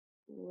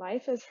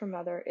life as her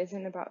mother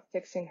isn't about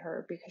fixing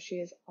her because she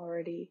is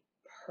already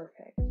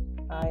perfect.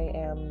 I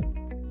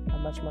am a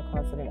much more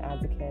confident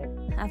advocate.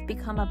 I've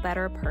become a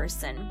better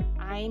person.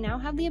 I now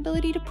have the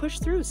ability to push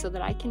through so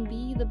that I can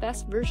be the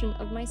best version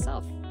of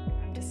myself.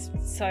 I'm just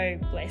so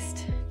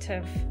blessed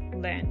to have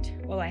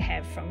learned all I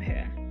have from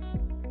her.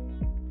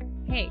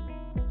 Hey,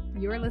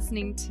 you're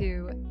listening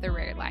to The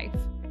Rare Life.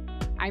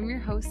 I'm your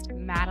host,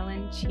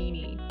 Madeline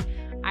Cheney.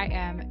 I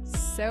am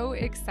so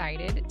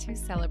excited to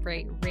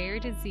celebrate Rare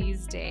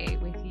Disease Day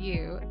with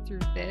you through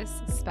this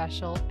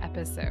special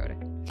episode.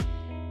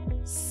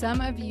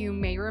 Some of you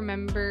may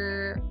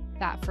remember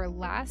that for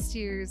last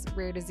year's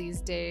Rare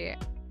Disease Day,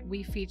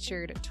 we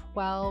featured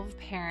 12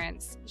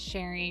 parents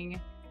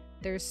sharing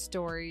their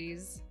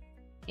stories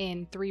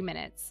in 3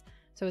 minutes.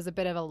 So it was a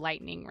bit of a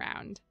lightning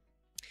round.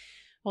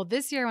 Well,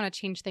 this year I want to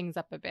change things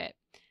up a bit.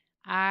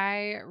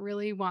 I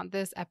really want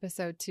this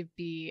episode to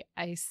be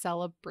a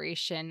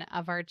celebration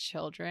of our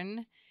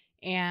children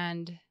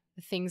and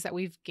the things that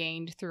we've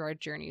gained through our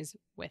journeys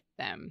with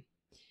them.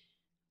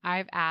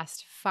 I've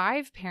asked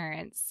 5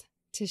 parents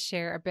to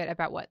share a bit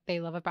about what they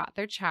love about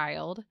their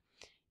child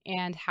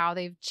and how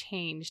they've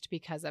changed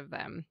because of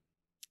them.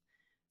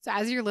 So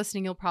as you're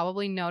listening, you'll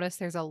probably notice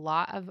there's a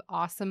lot of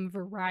awesome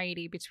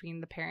variety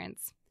between the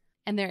parents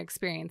and their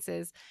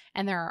experiences,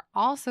 and there are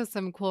also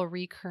some cool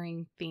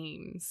recurring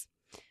themes.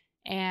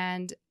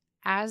 And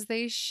as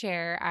they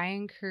share, I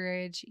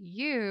encourage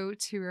you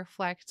to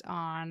reflect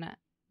on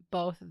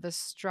both the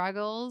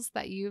struggles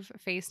that you've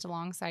faced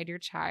alongside your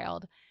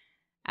child,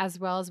 as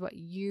well as what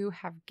you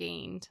have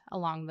gained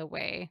along the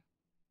way,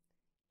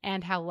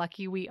 and how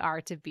lucky we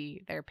are to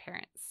be their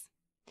parents.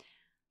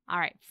 All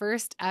right,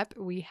 first up,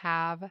 we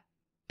have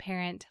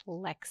parent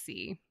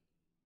Lexie.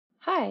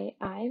 Hi,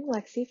 I'm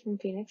Lexie from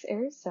Phoenix,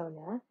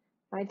 Arizona.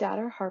 My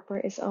daughter Harper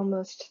is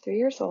almost 3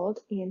 years old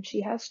and she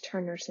has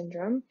Turner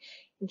syndrome,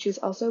 and she was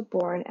also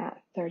born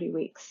at 30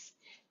 weeks.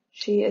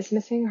 She is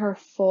missing her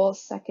full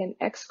second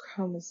X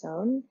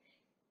chromosome,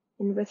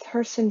 and with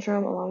her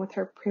syndrome, along with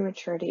her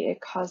prematurity,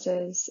 it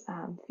causes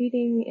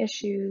feeding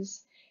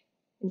issues,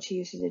 and she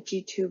uses a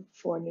G-tube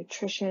for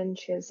nutrition.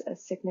 She has a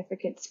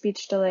significant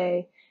speech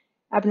delay,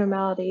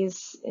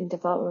 abnormalities in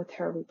development with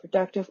her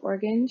reproductive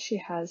organs. She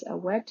has a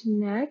webbed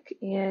neck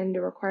and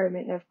a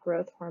requirement of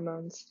growth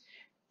hormones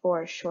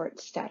for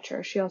short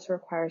stature. She also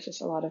requires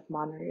just a lot of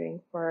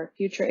monitoring for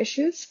future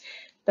issues,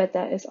 but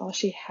that is all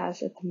she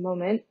has at the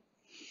moment.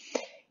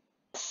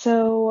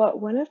 So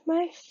one of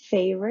my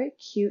favorite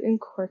cute and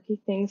quirky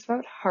things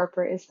about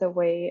Harper is the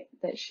way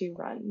that she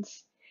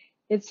runs.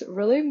 It's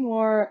really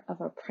more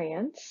of a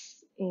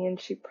prance, and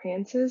she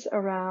prances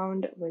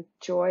around with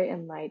joy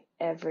and light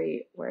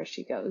everywhere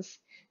she goes.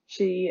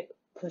 She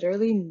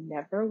literally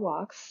never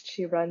walks.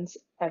 She runs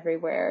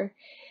everywhere.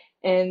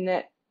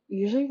 And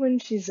usually when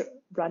she's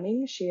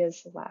running, she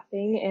is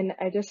laughing, and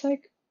I just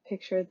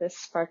picture this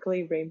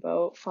sparkly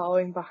rainbow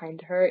following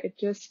behind her.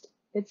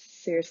 It's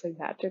seriously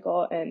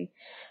magical, and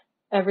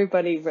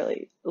everybody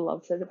really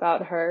loves it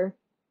about her.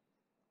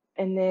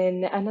 And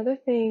then another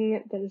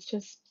thing that is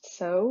just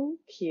so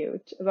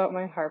cute about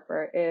my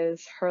Harper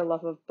is her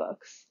love of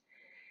books.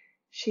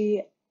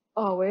 She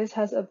always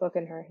has a book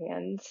in her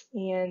hands,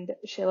 and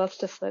she loves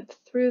to flip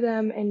through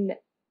them, and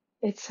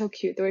it's so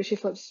cute. The way she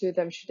flips through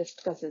them, she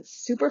just does it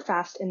super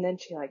fast, and then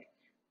she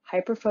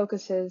hyper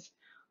focuses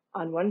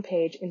on one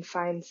page and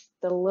finds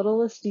the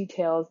littlest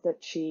details that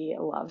she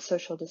loves. So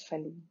she'll just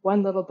find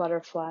one little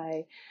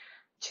butterfly.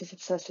 She's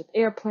obsessed with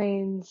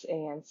airplanes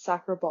and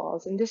soccer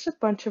balls and just a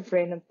bunch of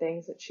random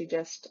things that she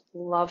just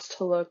loves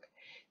to look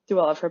through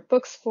all of her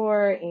books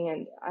for.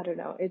 And I don't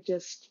know,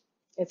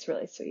 it's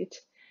really sweet.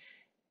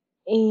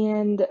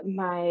 And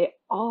my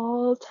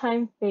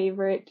all-time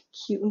favorite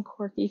cute and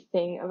quirky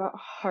thing about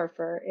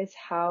Harper is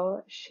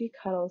how she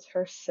cuddles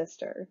her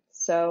sister.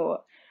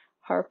 So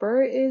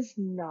Harper is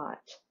not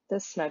the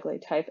snuggly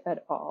type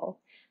at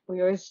all.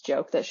 We always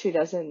joke that she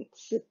doesn't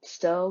sit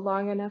still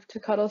long enough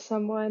to cuddle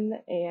someone,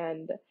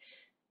 and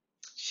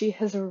she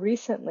has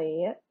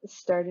recently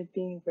started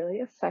being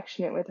really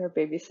affectionate with her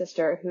baby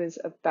sister, who's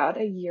about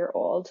a year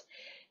old,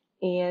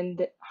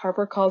 and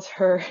Harper calls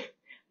her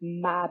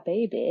my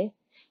baby,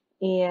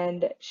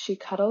 and she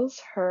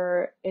cuddles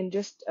her in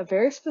just a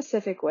very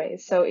specific way.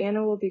 So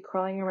Anna will be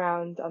crawling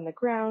around on the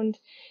ground,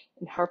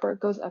 and Harper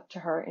goes up to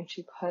her, and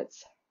she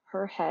puts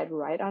her head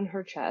right on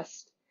her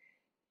chest,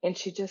 and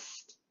she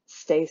just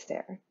stays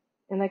there.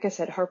 And like I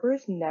said, Harper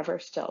is never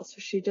still, so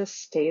she just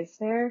stays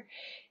there.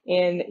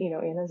 And,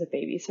 Anna's a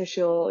baby, so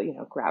she'll,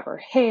 grab her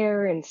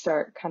hair and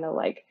start kind of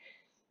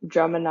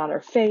drumming on her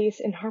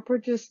face, and Harper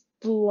just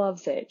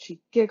loves it.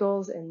 She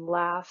giggles and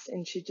laughs,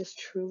 and she just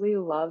truly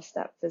loves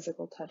that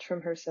physical touch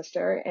from her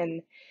sister,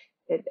 and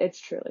it's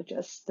truly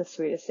just the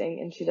sweetest thing,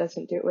 and she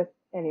doesn't do it with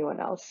anyone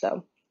else,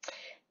 so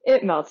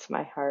it melts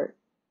my heart.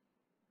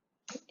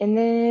 And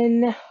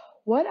then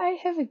what I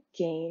have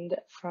gained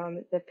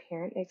from the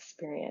parent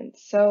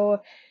experience.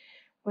 So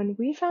when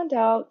we found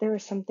out there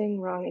was something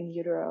wrong in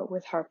utero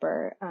with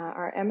Harper,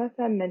 our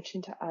MFM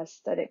mentioned to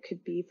us that it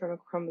could be from a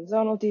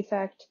chromosomal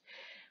defect,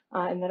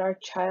 and that our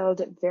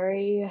child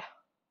very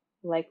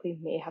likely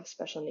may have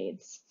special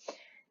needs.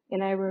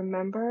 And I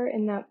remember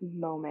in that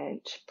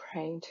moment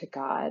praying to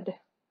God,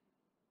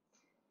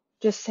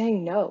 just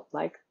saying no,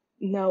 like,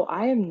 no,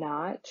 I am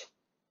not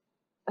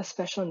a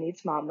special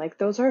needs mom. Like,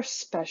 those are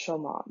special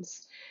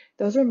moms.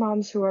 Those are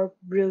moms who are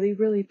really,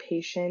 really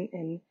patient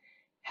and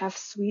have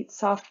sweet,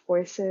 soft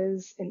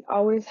voices and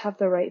always have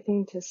the right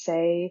thing to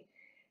say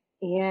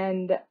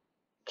and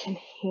can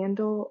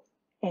handle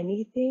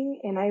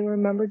anything. And I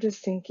remember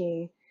just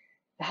thinking,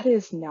 that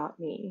is not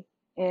me.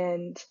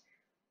 And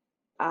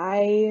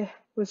I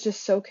was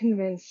just so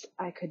convinced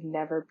I could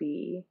never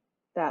be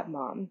that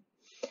mom.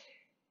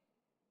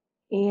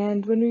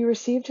 And when we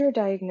received her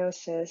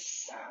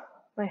diagnosis,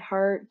 my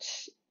heart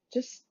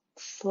just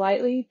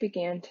slightly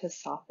began to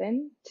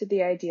soften to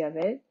the idea of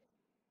it.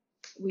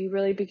 We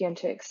really began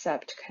to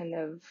accept kind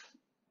of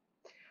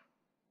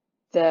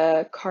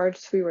the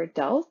cards we were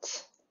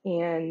dealt.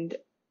 And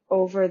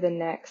over the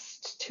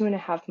next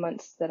 2.5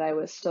 months that I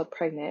was still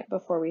pregnant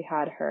before we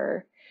had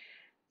her,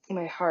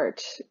 my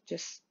heart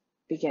just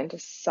began to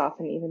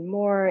soften even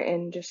more,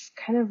 and just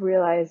kind of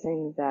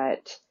realizing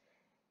that,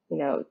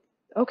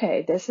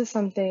 okay, this is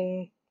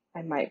something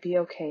I might be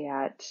okay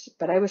at,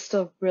 but I was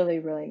still really,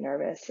 really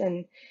nervous.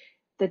 And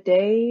the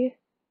day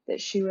that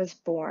she was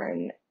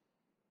born,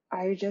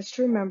 I just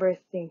remember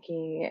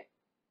thinking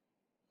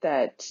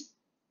that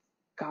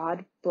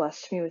God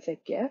blessed me with a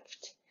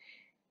gift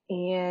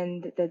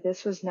and that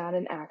this was not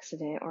an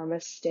accident or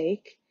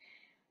mistake.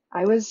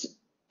 I was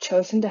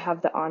chosen to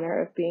have the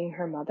honor of being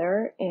her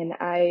mother, and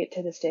I,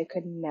 to this day,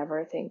 could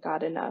never thank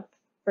God enough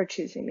for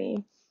choosing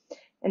me.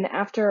 And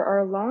after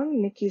our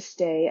long NICU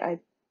stay, I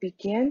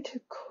began to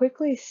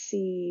quickly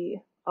see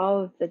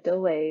all of the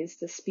delays,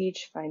 the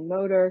speech, fine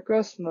motor,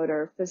 gross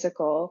motor,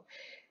 physical,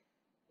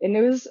 and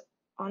it was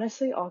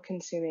honestly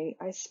all-consuming.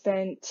 I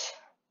spent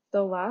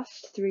the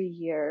last 3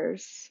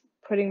 years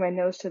putting my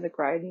nose to the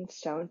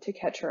grindstone to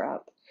catch her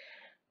up.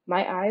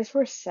 My eyes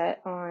were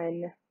set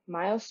on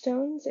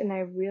milestones, and I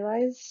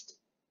realized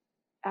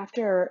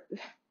after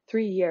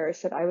 3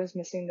 years that I was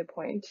missing the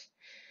point.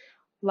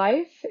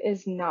 Life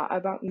is not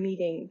about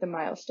meeting the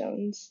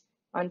milestones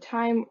on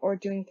time or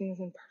doing things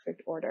in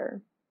perfect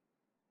order.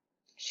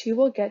 She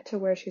will get to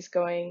where she's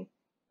going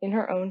in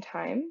her own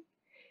time,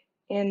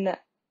 and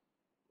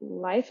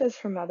life as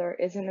her mother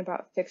isn't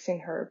about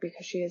fixing her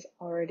because she is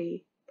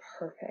already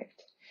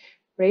perfect.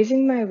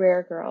 Raising my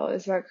rare girl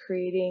is about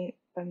creating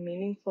a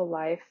meaningful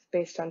life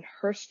based on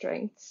her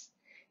strengths.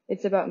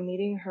 It's about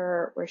meeting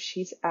her where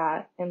she's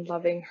at and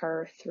loving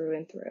her through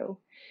and through.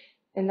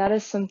 And that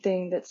is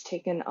something that's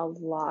taken a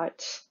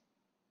lot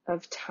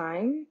of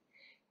time,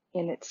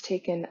 and it's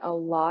taken a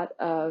lot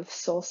of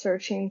soul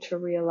searching to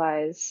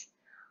realize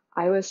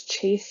I was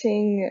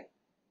chasing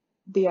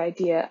the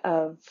idea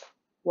of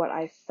what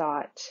I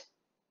thought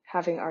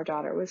having our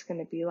daughter was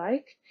going to be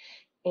like,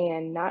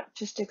 and not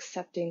just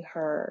accepting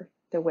her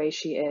the way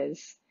she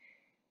is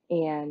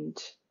and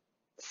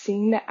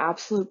seeing the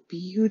absolute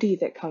beauty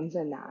that comes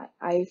in that.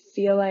 I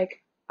feel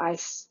like I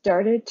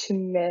started to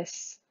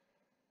miss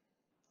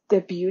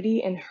the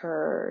beauty in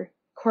her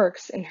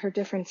quirks and her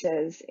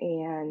differences.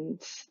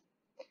 And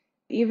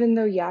even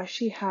though, yeah,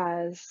 she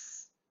has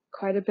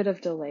quite a bit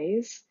of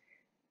delays,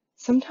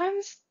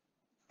 sometimes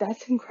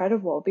that's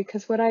incredible,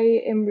 because what I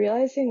am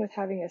realizing with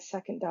having a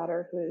second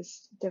daughter who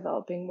is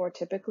developing more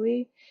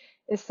typically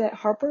is that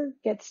Harper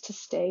gets to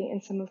stay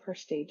in some of her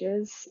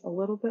stages a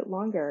little bit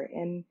longer.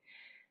 And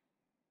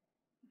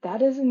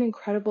that is an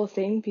incredible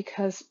thing,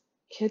 because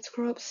kids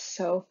grow up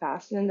so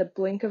fast, and in the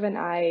blink of an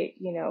eye,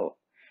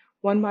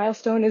 one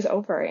milestone is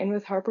over. And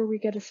with Harper, we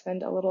get to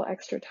spend a little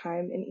extra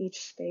time in each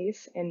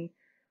space. And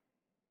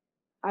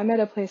I'm at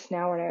a place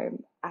now where I'm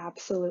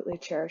absolutely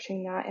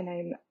cherishing that,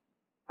 and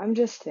I'm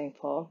just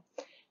thankful.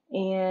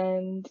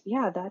 And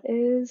yeah, that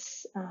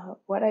is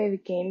what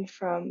I've gained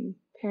from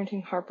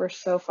parenting Harper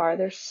so far.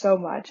 There's so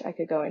much I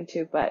could go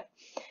into, but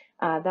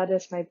that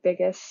is my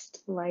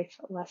biggest life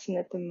lesson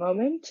at the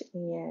moment.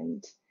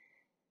 And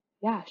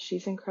yeah,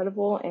 she's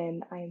incredible,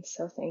 and I am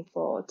so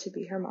thankful to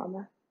be her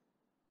mama.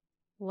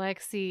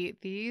 Lexie,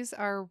 these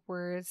are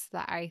words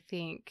that I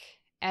think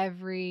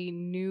every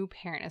new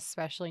parent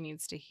especially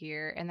needs to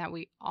hear, and that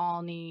we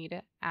all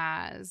need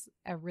as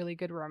a really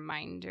good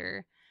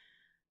reminder.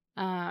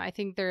 I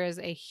think there is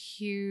a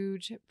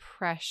huge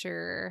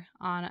pressure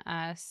on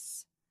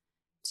us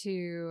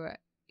to,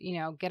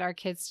 get our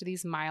kids to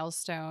these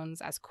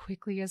milestones as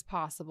quickly as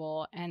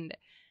possible. And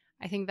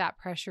I think that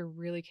pressure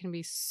really can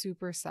be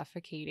super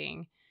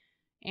suffocating.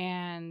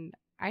 And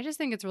I just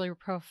think it's really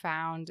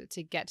profound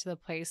to get to the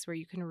place where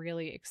you can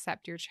really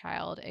accept your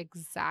child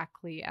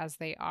exactly as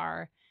they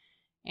are,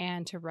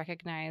 and to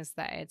recognize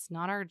that it's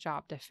not our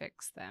job to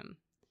fix them.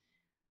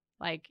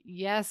 Like,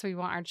 yes, we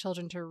want our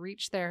children to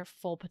reach their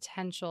full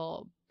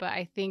potential, but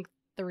I think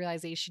the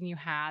realization you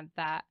had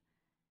that,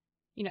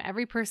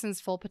 every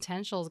person's full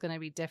potential is going to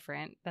be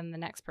different than the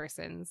next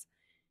person's.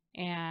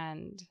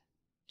 And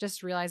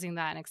just realizing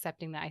that and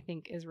accepting that, I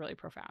think, is really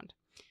profound.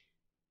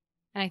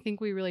 And I think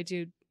we really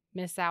do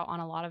miss out on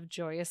a lot of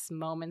joyous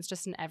moments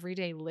just in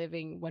everyday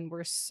living when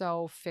we're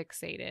so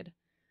fixated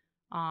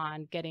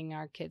on getting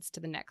our kids to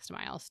the next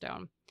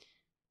milestone.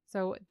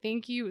 So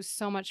thank you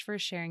so much for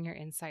sharing your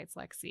insights,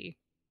 Lexie.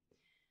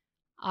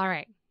 All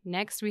right,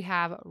 next we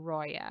have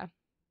Roya.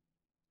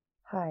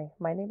 Hi,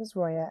 my name is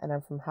Roya, and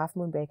I'm from Half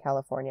Moon Bay,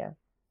 California.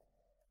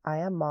 I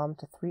am mom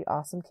to 3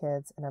 awesome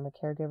kids, and I'm a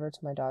caregiver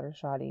to my daughter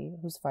Shadi,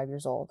 who's 5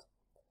 years old.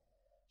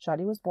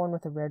 Shadi was born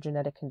with a rare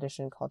genetic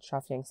condition called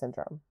Schaaf-Yang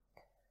syndrome.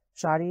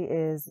 Shadi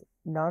is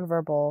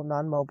nonverbal,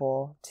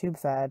 non-mobile,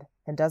 tube-fed,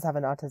 and does have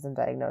an autism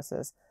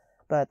diagnosis,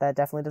 but that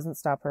definitely doesn't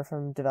stop her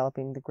from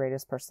developing the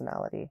greatest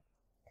personality.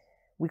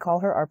 We call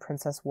her our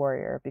princess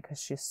warrior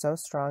because she's so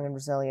strong and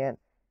resilient,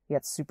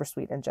 yet super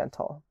sweet and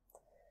gentle.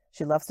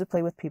 She loves to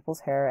play with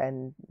people's hair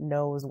and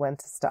knows when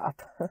to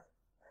stop.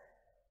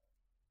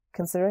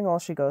 Considering all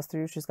she goes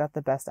through, she's got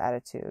the best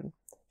attitude.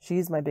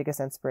 She's my biggest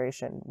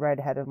inspiration, right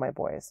ahead of my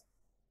boys.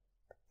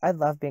 I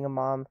love being a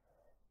mom,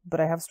 but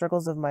I have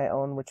struggles of my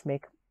own which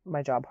make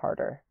my job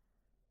harder.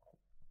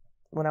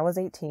 When I was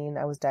 18,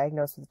 I was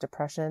diagnosed with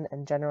depression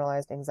and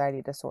generalized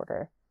anxiety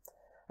disorder.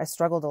 I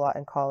struggled a lot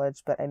in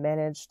college, but I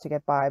managed to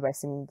get by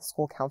seeing the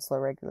school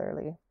counselor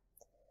regularly.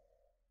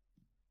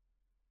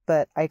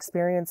 But I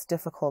experienced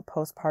difficult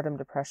postpartum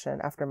depression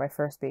after my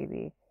first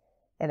baby,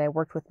 and I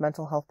worked with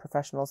mental health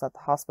professionals at the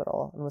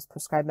hospital and was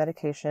prescribed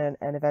medication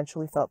and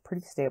eventually felt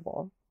pretty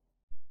stable.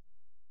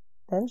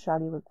 Then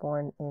Shadi was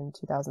born in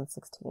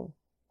 2016.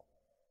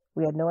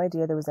 We had no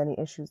idea there was any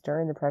issues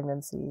during the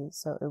pregnancy,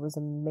 so it was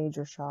a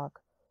major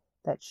shock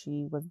that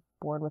she was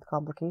born with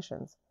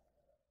complications.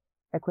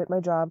 I quit my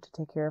job to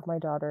take care of my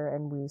daughter,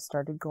 and we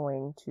started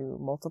going to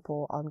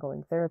multiple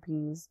ongoing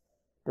therapies,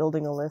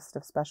 building a list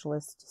of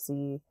specialists to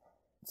see,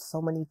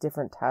 so many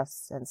different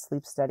tests and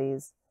sleep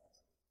studies.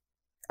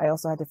 I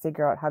also had to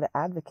figure out how to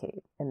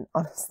advocate, and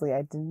honestly,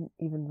 I didn't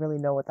even really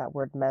know what that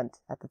word meant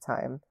at the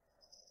time.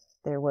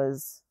 There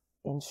was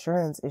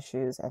insurance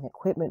issues and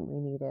equipment we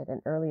needed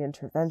and early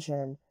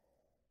intervention,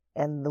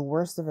 and the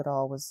worst of it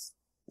all was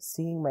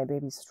seeing my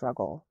baby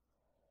struggle.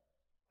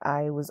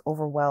 I was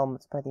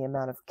overwhelmed by the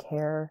amount of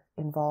care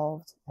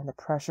involved and the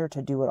pressure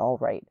to do it all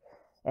right,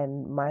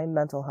 and my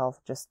mental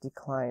health just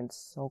declined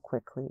so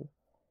quickly.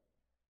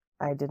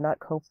 I did not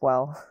cope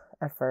well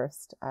at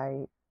first.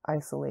 I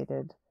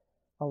isolated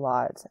a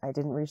lot. I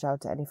didn't reach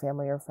out to any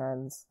family or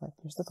friends like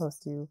you're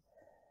supposed to.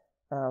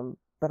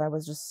 But I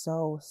was just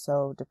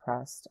so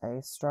depressed.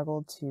 I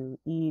struggled to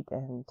eat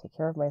and take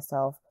care of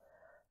myself,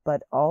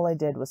 but all I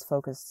did was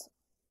focus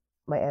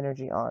my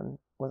energy on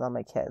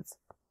my kids.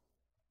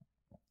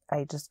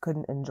 I just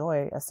couldn't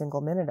enjoy a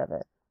single minute of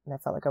it, and I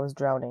felt like I was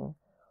drowning.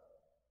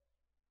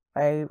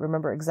 I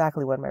remember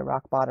exactly when my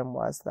rock bottom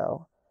was,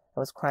 though. I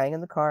was crying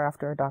in the car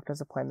after a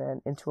doctor's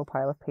appointment into a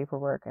pile of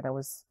paperwork, and I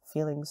was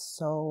feeling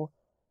so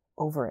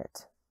over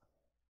it.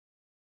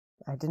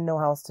 I didn't know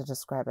how else to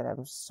describe it. I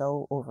was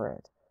so over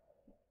it.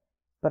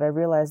 But I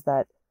realized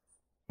that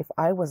if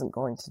I wasn't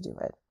going to do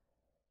it,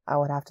 I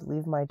would have to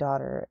leave my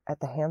daughter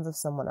at the hands of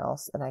someone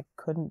else, and I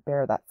couldn't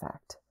bear that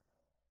fact.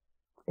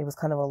 It was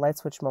kind of a light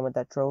switch moment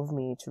that drove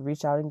me to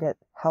reach out and get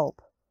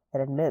help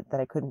and admit that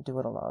I couldn't do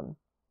it alone.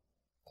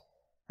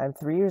 I'm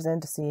 3 years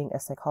into seeing a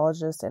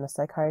psychologist and a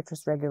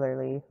psychiatrist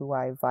regularly who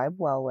I vibe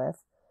well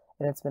with,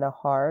 and it's been a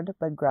hard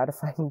but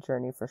gratifying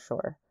journey for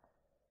sure.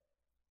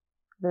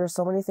 There are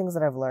so many things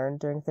that I've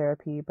learned during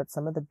therapy, but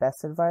some of the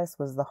best advice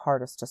was the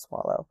hardest to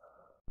swallow.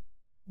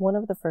 One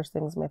of the first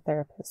things my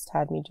therapist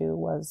had me do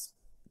was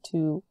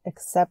to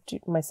accept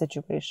my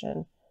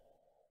situation.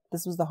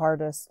 This was the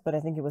hardest, but I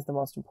think it was the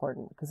most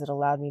important because it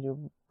allowed me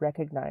to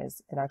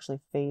recognize and actually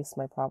face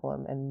my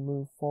problem and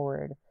move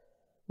forward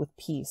with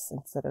peace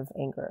instead of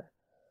anger.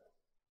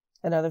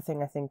 Another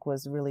thing I think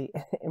was really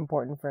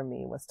important for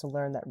me was to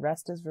learn that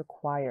rest is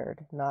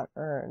required, not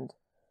earned.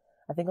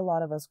 I think a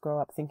lot of us grow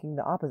up thinking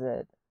the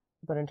opposite,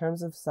 but in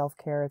terms of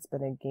self-care, it's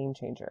been a game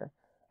changer.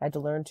 I had to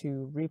learn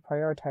to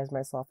reprioritize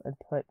myself and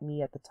put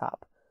me at the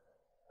top.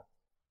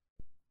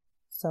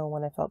 So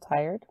when I felt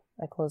tired,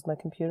 I closed my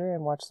computer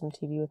and watched some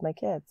TV with my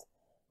kids.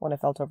 When I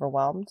felt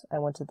overwhelmed, I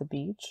went to the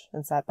beach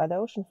and sat by the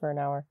ocean for an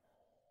hour.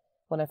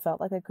 When I felt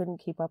like I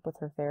couldn't keep up with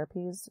her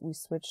therapies, we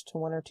switched to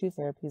 1 or 2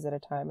 therapies at a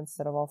time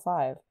instead of all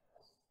 5.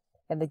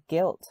 And the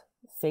guilt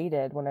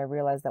faded when I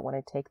realized that when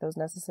I take those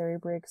necessary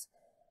breaks,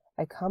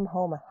 I come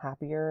home a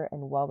happier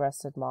and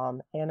well-rested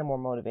mom and a more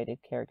motivated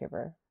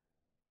caregiver.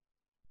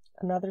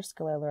 Another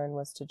skill I learned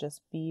was to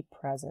just be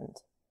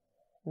present.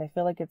 And I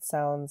feel like it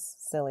sounds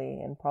silly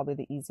and probably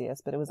the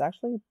easiest, but it was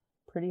actually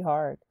pretty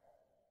hard.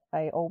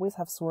 I always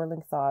have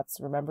swirling thoughts,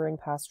 remembering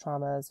past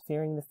traumas,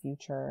 fearing the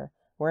future,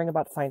 worrying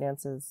about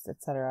finances,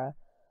 etc.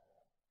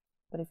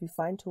 But if you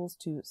find tools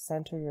to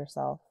center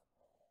yourself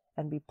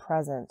and be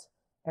present,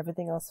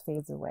 everything else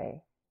fades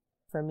away.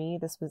 For me,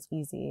 this was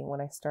easy.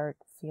 When I start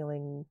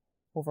feeling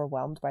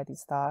overwhelmed by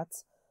these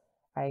thoughts,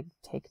 I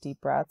take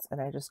deep breaths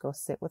and I just go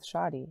sit with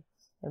Shadi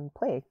and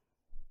play.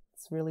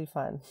 It's really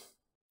fun.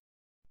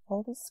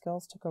 All these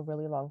skills took a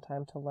really long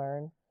time to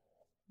learn,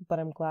 but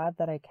I'm glad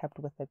that I kept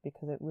with it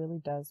because it really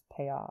does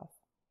pay off.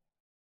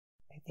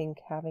 I think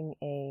having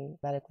a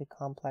medically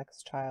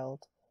complex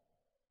child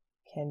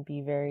can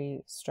be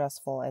very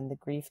stressful, and the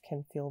grief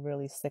can feel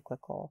really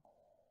cyclical.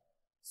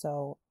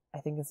 So I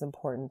think it's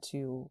important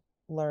to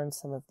learn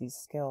some of these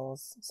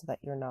skills so that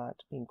you're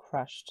not being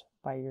crushed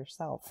by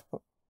yourself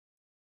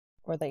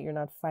or that you're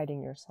not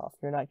fighting yourself.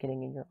 You're not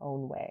getting in your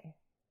own way.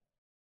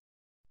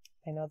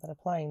 I know that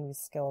applying these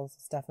skills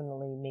has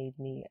definitely made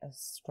me a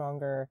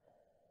stronger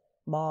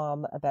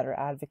mom, a better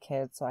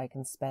advocate, so I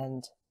can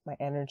spend my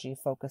energy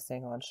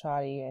focusing on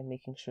Shadi and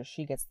making sure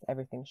she gets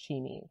everything she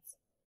needs.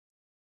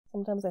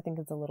 Sometimes I think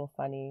it's a little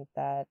funny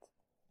that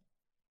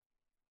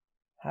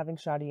having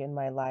Shadi in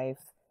my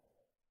life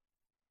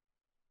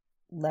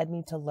led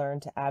me to learn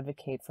to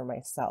advocate for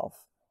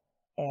myself.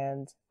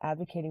 And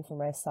advocating for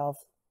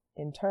myself,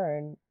 in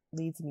turn,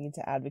 leads me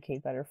to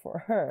advocate better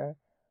for her.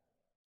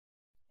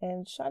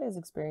 And Shadi has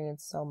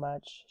experienced so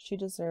much. She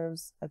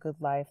deserves a good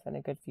life and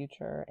a good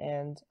future,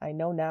 and I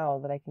know now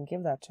that I can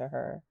give that to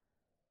her.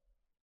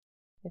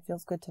 It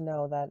feels good to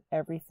know that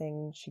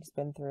everything she's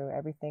been through,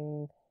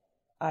 everything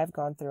I've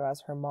gone through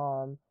as her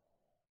mom,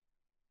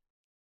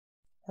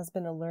 has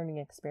been a learning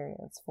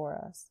experience for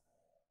us.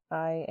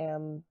 I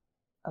am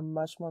a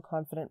much more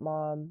confident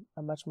mom,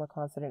 a much more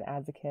confident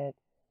advocate,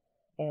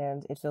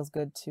 and it feels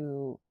good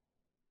to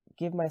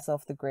give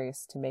myself the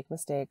grace to make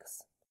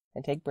mistakes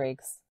and take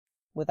breaks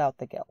without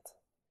the guilt.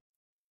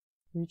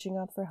 Reaching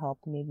out for help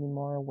made me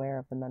more aware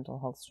of the mental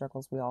health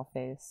struggles we all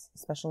face,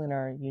 especially in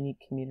our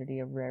unique community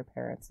of rare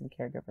parents and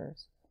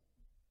caregivers.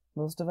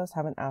 Most of us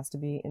haven't asked to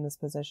be in this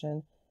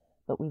position,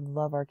 but we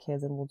love our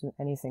kids and will do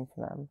anything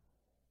for them.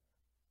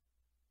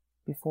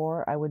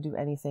 Before, I would do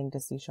anything to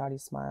see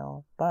Shadi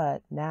smile,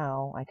 but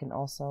now I can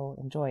also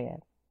enjoy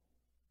it.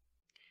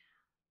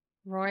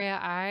 Roya,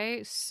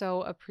 I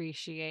so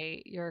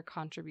appreciate your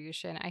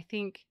contribution. I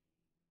think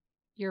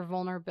your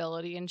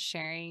vulnerability and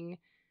sharing,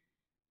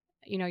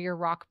 your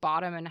rock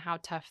bottom and how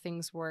tough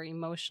things were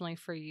emotionally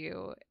for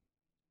you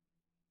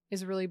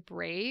is really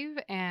brave.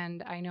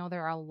 And I know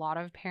there are a lot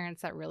of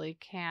parents that really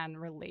can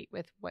relate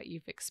with what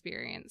you've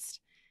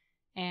experienced.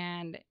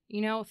 And,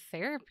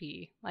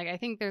 therapy, I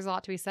think there's a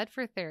lot to be said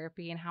for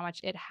therapy and how much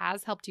it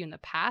has helped you in the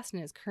past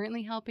and is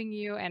currently helping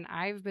you. And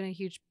I've been a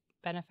huge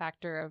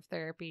benefactor of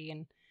therapy.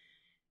 And,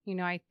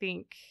 I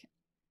think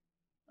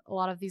a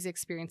lot of these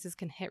experiences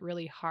can hit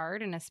really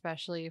hard, and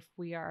especially if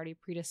we are already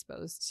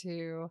predisposed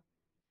to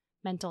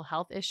mental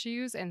health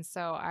issues. And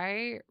so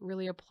I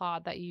really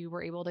applaud that you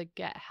were able to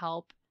get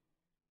help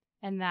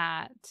and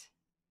that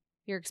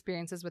your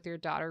experiences with your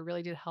daughter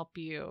really did help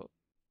you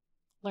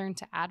learn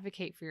to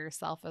advocate for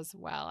yourself as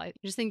well. I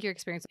just think your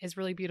experience is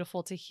really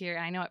beautiful to hear.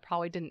 And I know it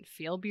probably didn't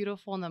feel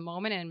beautiful in the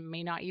moment and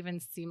may not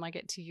even seem like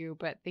it to you,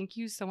 but thank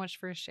you so much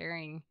for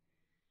sharing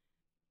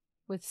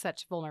with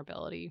such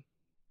vulnerability.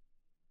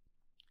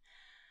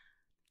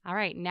 All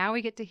right, now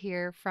we get to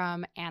hear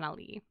from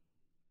Annalie.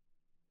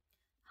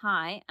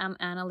 Hi, I'm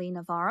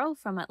AnalyNavarro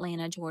from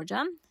Atlanta,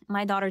 Georgia.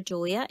 My daughter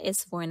Julia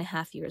is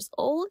 4.5 years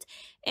old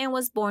and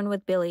was born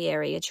with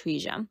biliary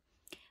atresia.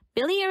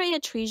 Biliary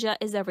atresia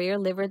is a rare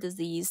liver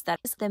disease that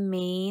is the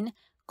main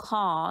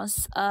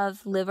cause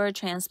of liver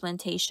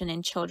transplantation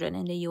in children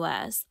in the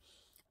U.S.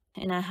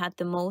 And I had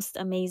the most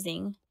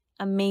amazing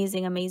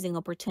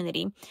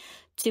opportunity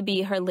to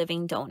be her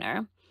living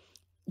donor.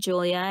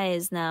 Julia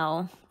is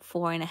now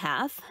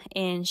 4.5,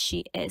 and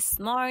she is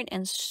smart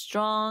and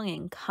strong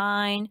and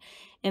kind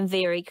and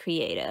very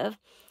creative.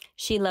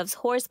 She loves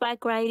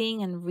horseback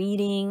riding and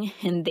reading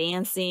and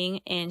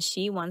dancing, and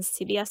she wants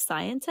to be a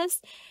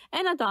scientist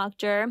and a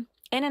doctor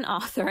and an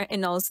author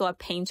and also a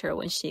painter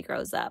when she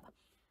grows up.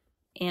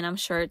 And I'm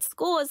sure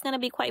school is going to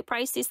be quite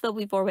pricey, so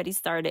we've already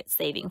started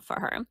saving for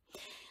her.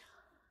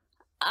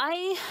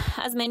 I,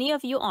 as many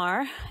of you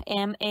are,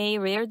 am a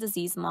rare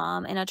disease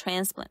mom and a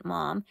transplant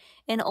mom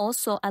and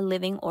also a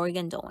living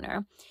organ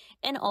donor.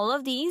 And all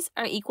of these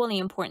are equally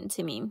important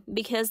to me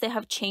because they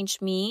have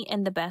changed me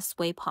in the best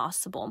way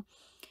possible.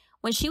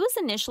 When she was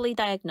initially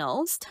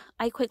diagnosed,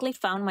 I quickly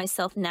found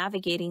myself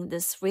navigating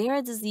this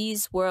rare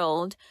disease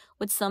world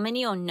with so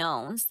many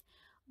unknowns.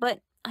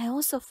 But I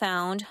also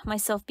found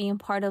myself being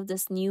part of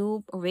this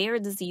new rare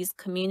disease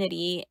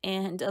community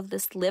and of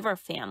this liver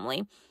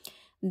family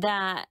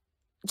that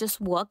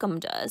just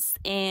welcomed us,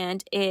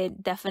 and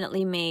it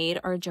definitely made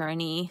our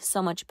journey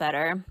so much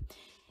better.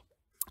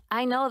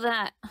 I know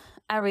that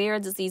a rare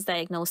disease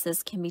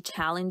diagnosis can be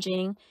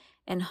challenging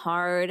and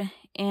hard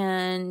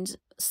and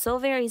so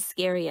very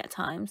scary at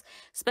times,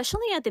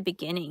 especially at the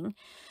beginning.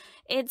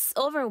 It's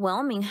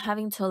overwhelming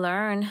having to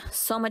learn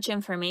so much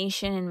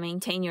information and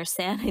maintain your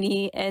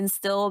sanity and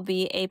still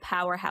be a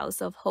powerhouse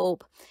of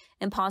hope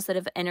and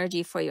positive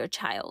energy for your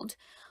child.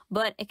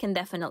 But it can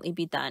definitely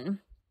be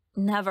done.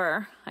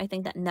 I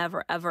think that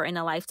never ever in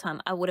a lifetime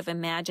I would have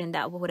imagined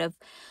that would have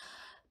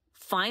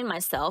find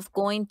myself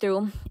going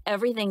through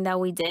everything that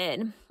we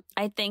did.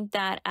 I think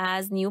that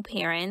as new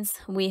parents,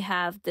 we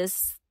have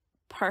this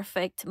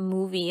perfect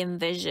movie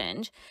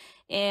envisioned,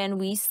 and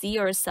we see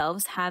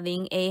ourselves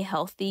having a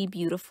healthy,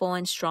 beautiful,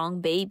 and strong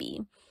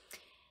baby.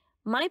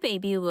 My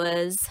baby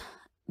was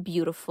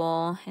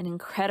beautiful and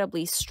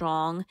incredibly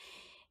strong.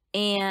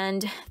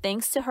 And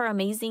thanks to her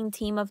amazing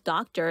team of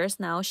doctors,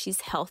 now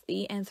she's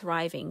healthy and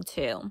thriving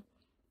too.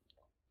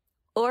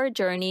 Our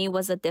journey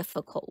was a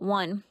difficult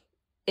one,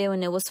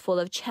 and it was full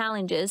of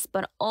challenges,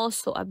 but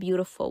also a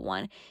beautiful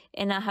one.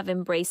 And I have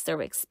embraced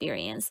their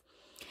experience.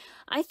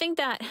 I think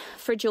that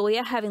for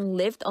Julia, having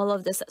lived all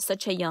of this at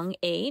such a young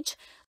age,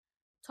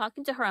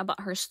 talking to her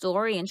about her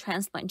story and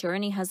transplant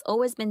journey has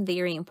always been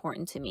very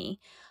important to me.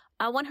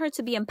 I want her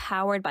to be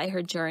empowered by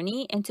her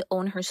journey and to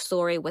own her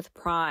story with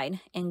pride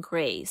and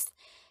grace.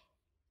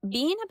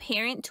 Being a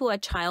parent to a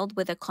child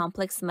with a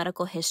complex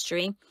medical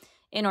history,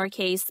 in our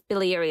case,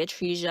 biliary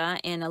atresia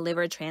and a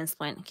liver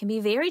transplant, can be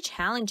very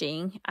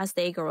challenging as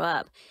they grow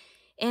up.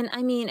 And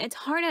I mean, it's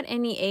hard at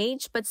any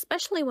age, but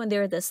especially when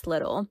they're this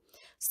little.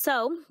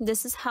 So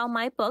this is how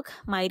my book,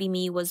 Mighty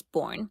Me, was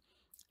born.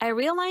 I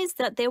realized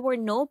that there were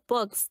no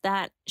books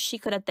that she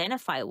could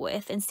identify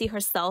with and see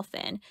herself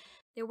in.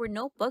 There were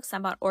no books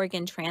about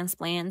organ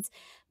transplants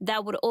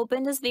that would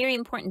open this very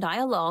important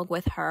dialogue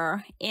with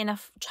her in a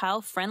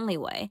child-friendly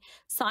way.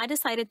 So I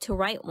decided to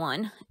write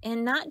one,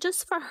 and not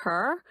just for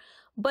her,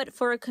 but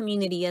for a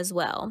community as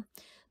well.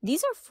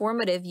 These are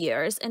formative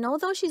years, and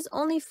although she's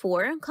only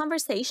 4,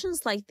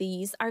 conversations like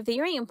these are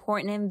very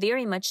important and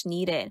very much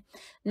needed,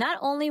 not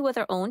only with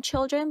our own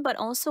children, but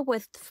also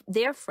with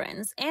their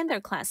friends and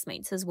their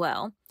classmates as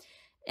well.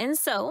 And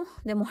so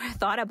the more I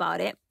thought about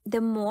it,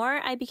 the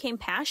more I became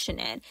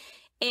passionate,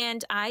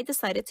 and I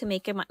decided to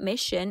make it my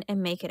mission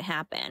and make it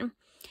happen.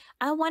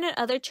 I wanted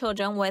other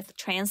children with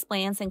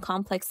transplants and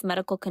complex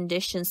medical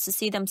conditions to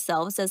see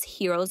themselves as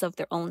heroes of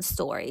their own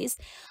stories.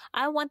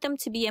 I want them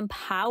to be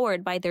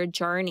empowered by their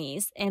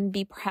journeys and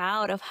be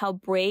proud of how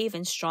brave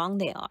and strong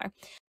they are.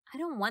 I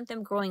don't want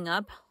them growing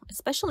up,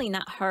 especially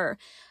not her,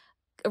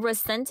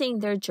 resenting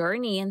their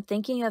journey and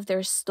thinking of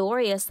their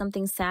story as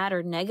something sad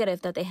or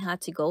negative that they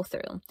had to go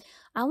through.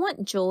 I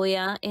want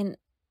Julia and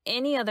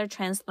any other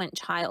transplant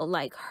child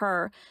like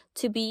her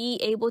to be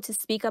able to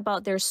speak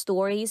about their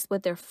stories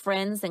with their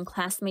friends and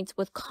classmates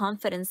with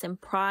confidence and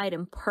pride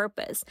and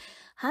purpose.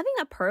 Having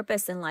a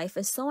purpose in life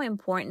is so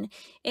important,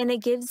 and it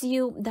gives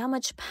you that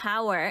much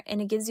power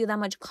and it gives you that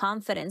much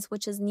confidence,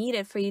 which is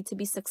needed for you to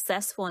be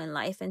successful in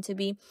life and to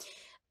be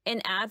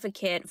an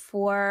advocate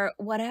for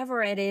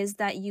whatever it is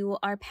that you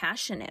are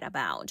passionate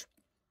about.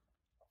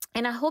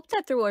 And I hope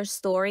that through our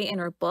story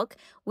and our book,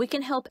 we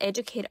can help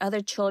educate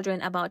other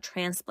children about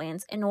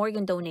transplants and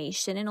organ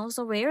donation and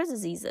also rare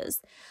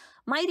diseases.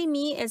 Mighty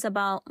Me is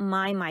about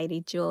my mighty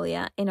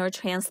Julia and our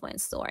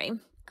transplant story.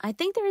 I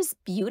think there is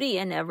beauty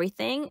in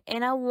everything,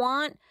 and I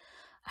want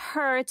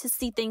her to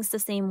see things the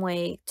same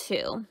way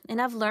too. And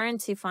I've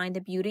learned to find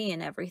the beauty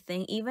in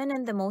everything, even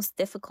in the most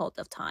difficult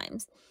of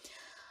times.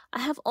 I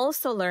have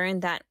also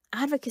learned that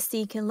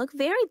advocacy can look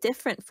very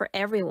different for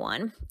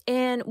everyone,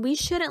 and we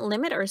shouldn't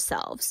limit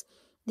ourselves.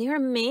 There are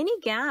many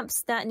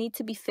gaps that need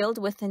to be filled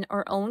within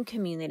our own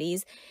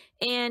communities,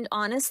 and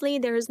honestly,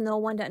 there is no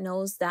one that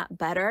knows that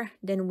better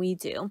than we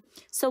do.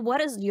 So what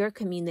does your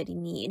community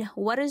need?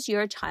 What does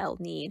your child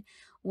need?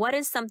 What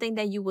is something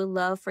that you would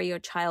love for your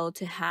child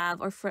to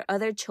have or for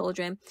other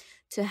children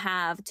to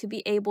have, to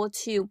be able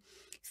to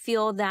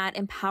feel that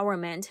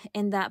empowerment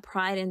and that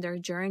pride in their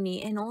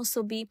journey, and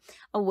also be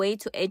a way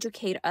to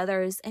educate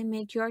others and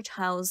make your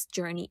child's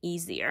journey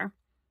easier.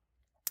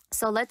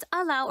 So let's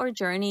allow our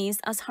journeys,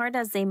 as hard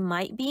as they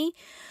might be,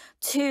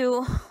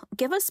 to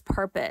give us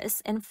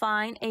purpose and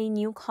find a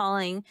new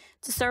calling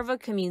to serve our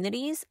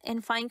communities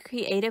and find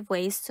creative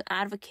ways to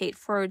advocate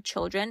for our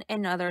children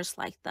and others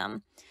like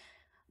them.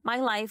 My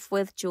life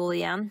with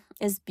Julia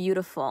is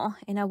beautiful,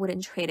 and I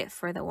wouldn't trade it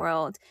for the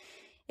world.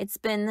 It's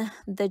been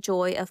the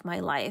joy of my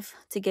life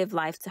to give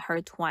life to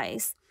her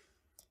twice.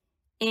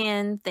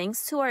 And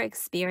thanks to our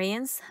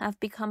experience, I've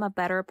become a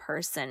better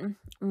person,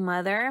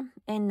 mother,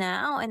 and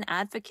now an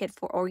advocate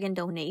for organ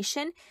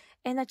donation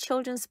and a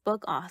children's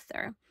book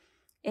author.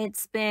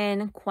 It's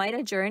been quite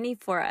a journey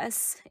for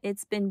us.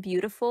 It's been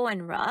beautiful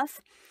and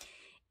rough,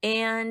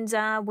 and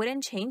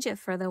wouldn't change it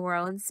for the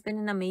world. It's been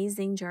an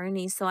amazing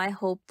journey. So I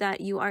hope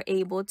that you are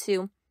able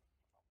to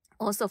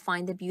also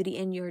find the beauty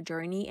in your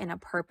journey and a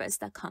purpose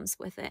that comes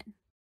with it.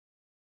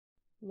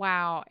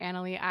 Wow,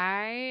 Annalie,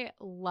 I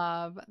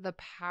love the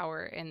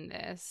power in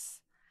this.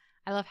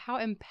 I love how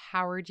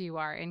empowered you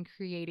are in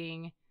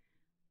creating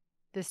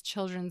this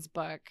children's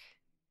book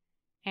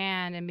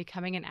and in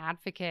becoming an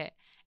advocate.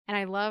 And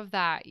I love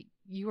that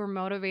you were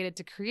motivated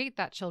to create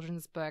that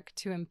children's book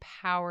to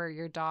empower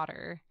your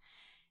daughter.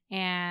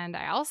 And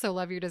I also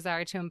love your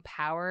desire to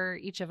empower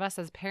each of us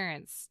as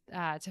parents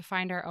to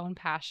find our own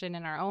passion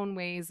and our own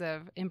ways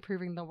of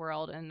improving the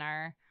world in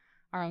our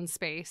own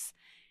space.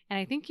 And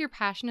I think your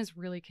passion is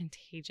really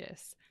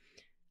contagious.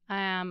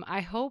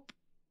 I hope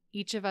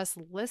each of us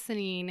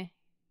listening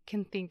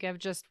can think of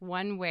just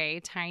one way,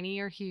 tiny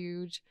or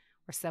huge,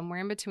 or somewhere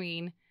in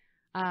between,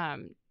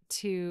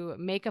 to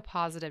make a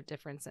positive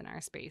difference in our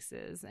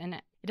spaces. And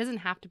it doesn't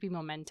have to be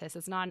momentous.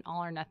 It's not an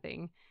all or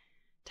nothing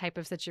type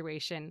of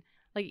situation.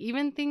 Like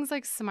even things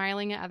like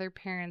smiling at other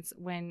parents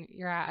when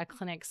you're at a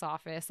clinic's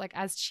office, like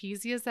as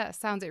cheesy as that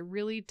sounds, it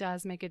really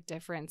does make a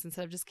difference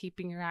instead of just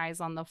keeping your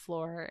eyes on the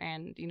floor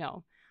and,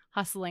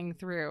 hustling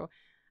through.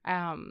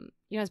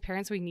 As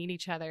parents, we need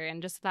each other,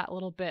 and just that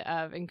little bit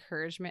of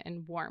encouragement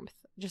and warmth,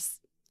 just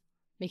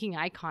making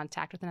eye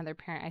contact with another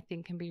parent, I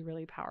think can be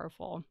really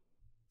powerful.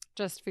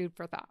 Just food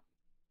for thought.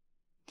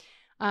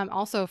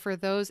 Also, for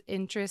those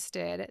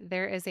interested,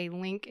 there is a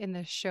link in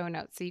the show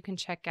notes so you can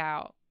check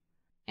out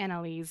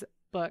Annalie's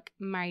book,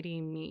 Mighty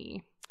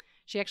Me.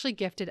 She actually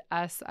gifted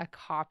us a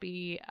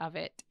copy of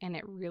it, and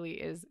it really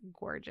is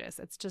gorgeous.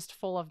 It's just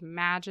full of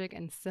magic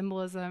and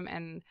symbolism,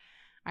 and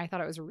I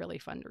thought it was really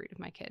fun to read with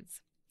my kids.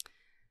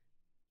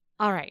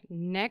 All right,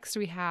 next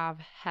we have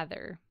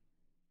Heather.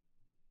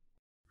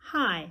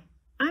 Hi,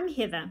 I'm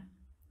Heather,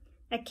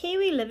 a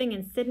Kiwi living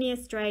in Sydney,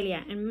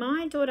 Australia, and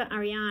my daughter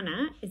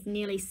Ariana is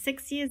nearly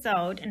 6 years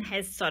old and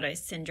has Sotos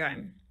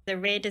syndrome, the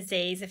rare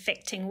disease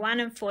affecting 1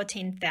 in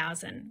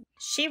 14,000.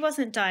 She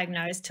wasn't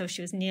diagnosed till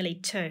she was nearly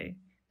 2,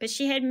 but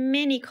she had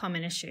many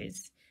common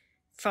issues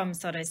from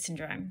Sotos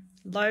syndrome: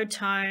 low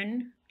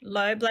tone,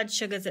 low blood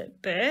sugars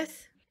at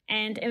birth,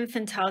 and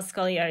infantile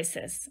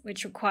scoliosis,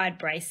 which required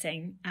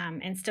bracing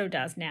and still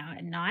does now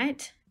at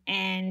night.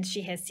 And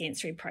she has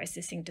sensory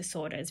processing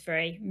disorders,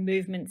 very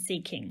movement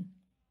seeking.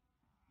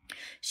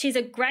 She's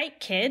a great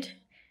kid.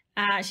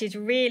 She's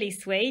really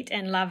sweet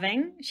and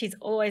loving. She's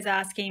always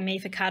asking me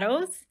for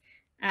cuddles.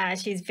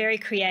 She's very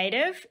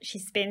creative. She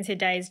spends her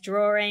days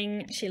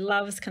drawing. She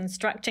loves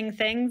constructing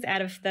things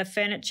out of the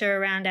furniture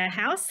around our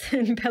house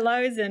and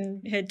pillows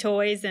and her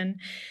toys and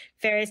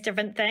various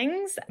different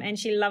things. And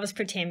she loves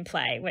pretend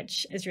play,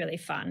 which is really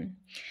fun.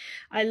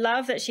 I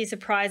love that she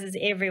surprises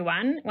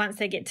everyone once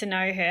they get to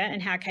know her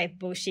and how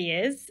capable she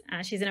is.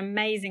 She's an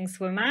amazing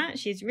swimmer.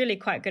 She's really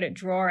quite good at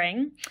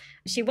drawing.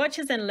 She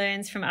watches and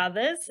learns from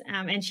others,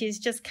 and she's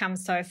just come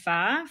so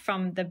far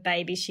from the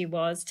baby she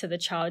was to the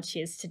child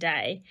she is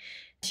today.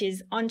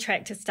 She's on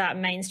track to start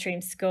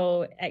mainstream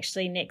school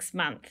actually next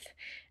month.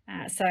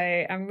 So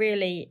I'm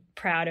really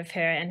proud of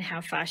her and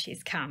how far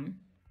she's come.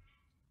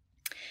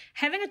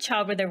 Having a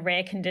child with a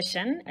rare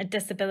condition, a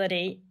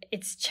disability,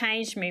 it's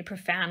changed me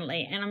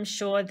profoundly, and I'm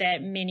sure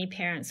that many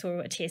parents will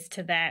attest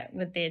to that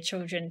with their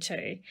children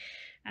too.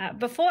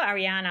 Before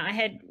Ariana, I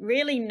had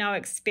really no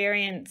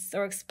experience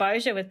or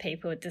exposure with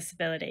people with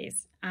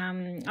disabilities.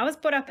 I was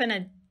brought up in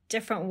a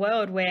different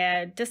world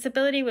where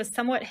disability was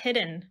somewhat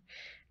hidden,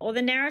 or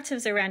the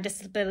narratives around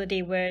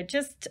disability were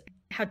just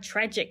how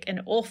tragic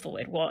and awful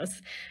it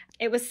was.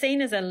 It was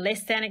seen as a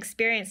less than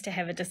experience to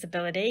have a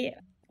disability,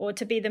 or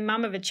to be the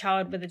mum of a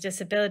child with a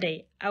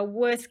disability, a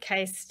worst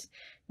case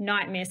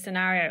nightmare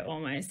scenario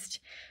almost.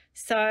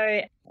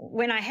 So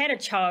when I had a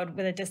child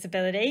with a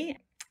disability,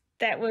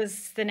 that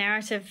was the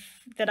narrative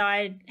that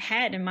I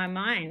had in my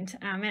mind.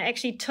 It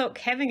actually took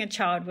having a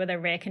child with a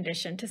rare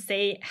condition to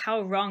see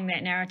how wrong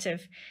that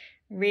narrative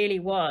really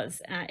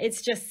was.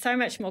 It's just so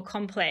much more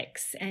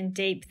complex and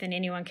deep than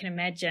anyone can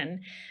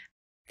imagine.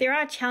 There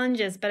are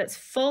challenges, but it's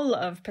full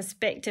of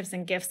perspectives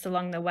and gifts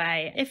along the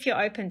way, if you're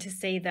open to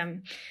see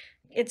them.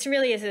 It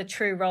really is a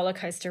true roller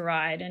coaster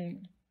ride.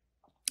 And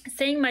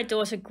seeing my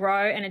daughter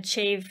grow and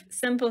achieve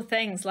simple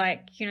things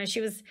like, she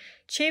was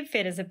tube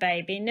fed as a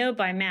baby, nil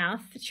by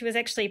mouth. She was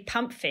actually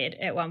pump fed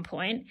at one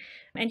point.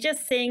 And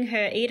just seeing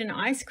her eat an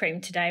ice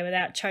cream today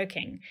without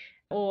choking,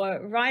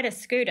 or ride a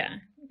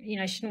scooter, she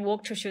didn't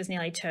walk till she was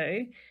nearly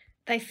 2.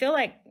 They feel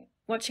like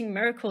watching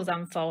miracles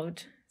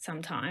unfold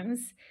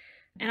sometimes.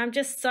 And I'm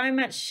just so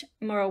much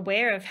more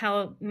aware of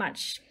how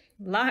much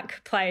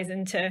luck plays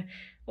into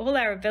all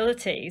our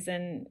abilities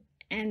and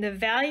the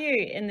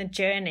value in the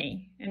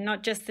journey and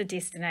not just the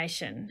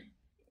destination.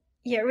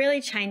 Yeah, it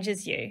really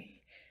changes you.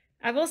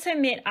 I've also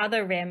met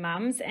other rare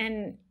mums,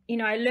 and,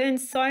 I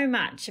learned so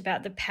much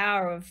about the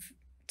power of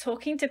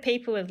talking to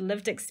people with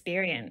lived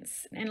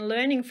experience and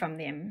learning from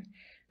them.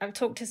 I've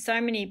talked to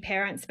so many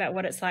parents about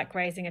what it's like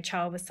raising a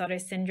child with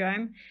Sotos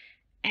syndrome,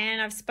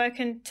 and I've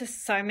spoken to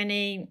so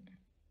many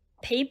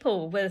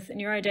people with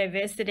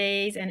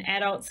neurodiversities and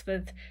adults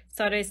with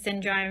Sotos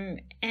syndrome,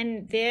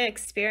 and their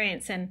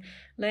experience and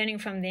learning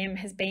from them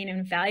has been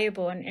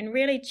invaluable and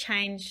really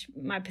changed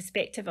my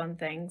perspective on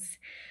things.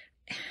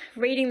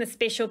 Reading the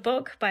special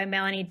book by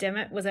Melanie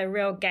Dimmitt was a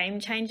real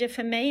game changer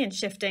for me in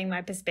shifting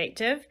my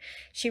perspective.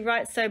 She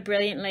writes so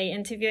brilliantly,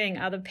 interviewing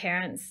other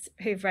parents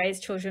who've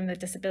raised children with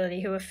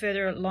disability who are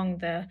further along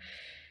the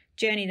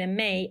journey than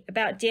me,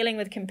 about dealing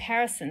with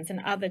comparisons and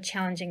other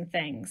challenging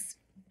things.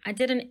 I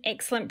did an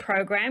excellent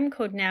program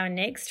called Now and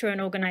Next through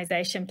an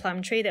organisation,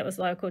 Plumtree, that was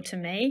local to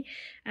me.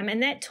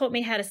 And that taught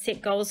me how to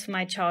set goals for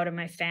my child and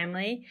my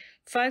family,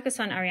 focus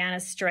on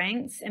Ariana's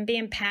strengths, and be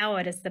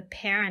empowered as the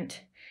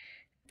parent.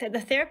 That the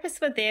therapists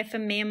were there for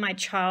me and my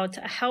child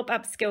to help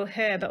upskill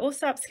her, but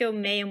also upskill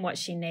me in what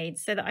she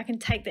needs, so that I can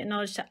take that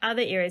knowledge to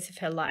other areas of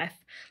her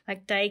life,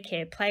 like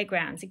daycare,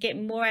 playgrounds, and get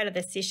more out of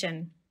the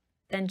session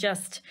than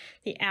just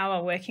the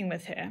hour working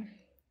with her.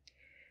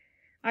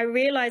 I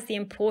realised the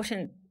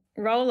important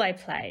role I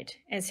played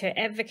as her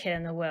advocate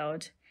in the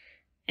world,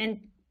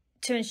 and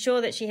to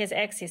ensure that she has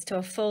access to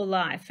a full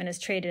life and is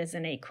treated as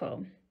an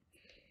equal.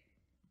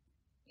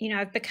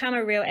 I've become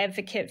a real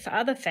advocate for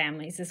other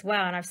families as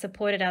well, and I've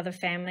supported other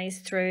families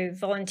through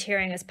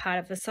volunteering as part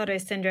of the Soto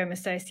Syndrome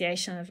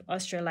Association of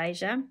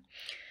Australasia.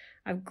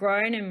 I've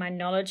grown in my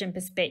knowledge and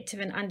perspective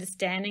and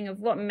understanding of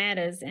what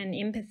matters and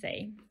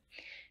empathy.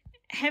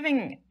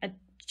 Having a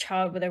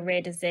child with a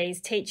rare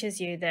disease teaches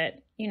you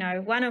that,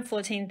 1 in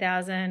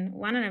 14,000,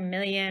 1 in a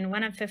million,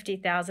 1 in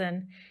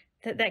 50,000,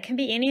 that can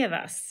be any of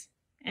us,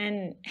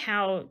 and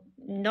how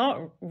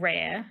not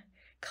rare,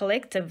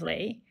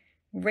 collectively,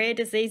 rare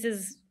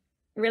diseases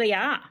really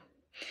are.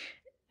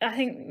 I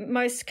think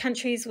most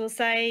countries will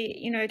say,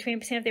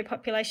 20% of their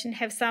population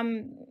have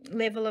some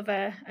level of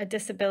a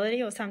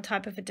disability or some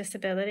type of a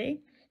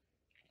disability.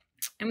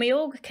 And we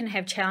all can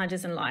have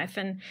challenges in life.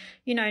 And,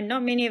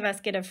 not many of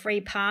us get a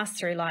free pass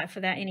through life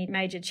without any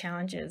major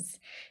challenges,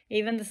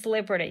 even the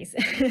celebrities.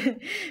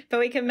 But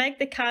we can make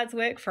the cards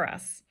work for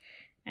us.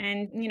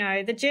 And,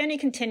 the journey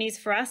continues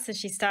for us as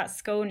she starts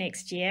school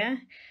next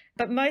year.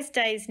 But most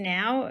days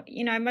now,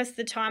 most of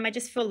the time, I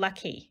just feel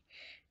lucky.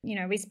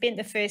 We spent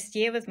the first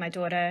year with my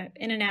daughter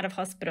in and out of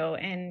hospital,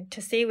 and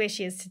to see where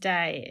she is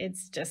today,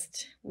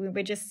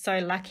 we're just so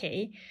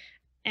lucky.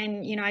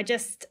 And,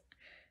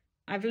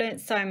 I've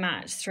learned so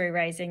much through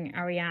raising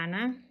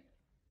Ariana.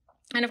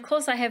 And of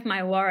course, I have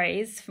my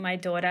worries for my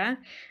daughter,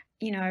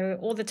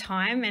 all the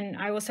time. And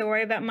I also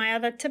worry about my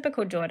other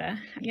typical daughter.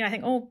 I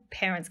think all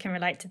parents can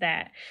relate to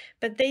that.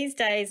 But these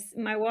days,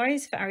 my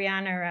worries for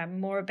Ariana are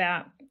more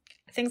about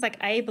things like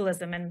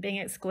ableism and being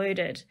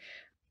excluded.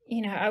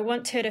 I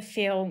want her to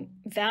feel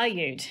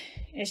valued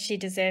as she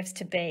deserves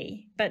to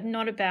be, but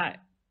not about,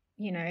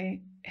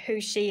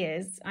 who she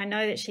is. I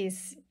know that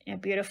she's a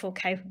beautiful,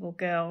 capable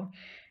girl,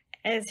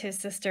 as her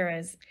sister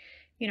is.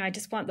 I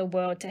just want the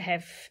world to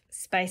have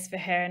space for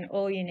her and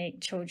all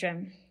unique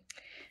children.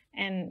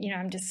 And,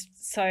 I'm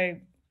just so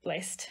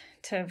blessed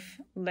to have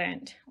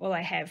learnt all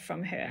I have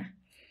from her.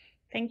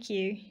 Thank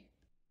you.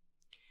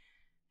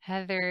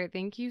 Heather,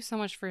 thank you so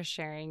much for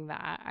sharing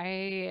that.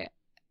 I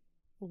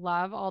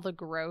love all the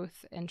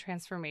growth and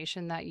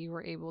transformation that you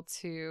were able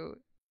to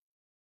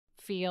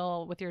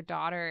feel with your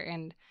daughter.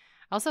 And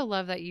I also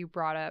love that you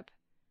brought up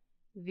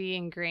the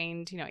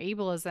ingrained,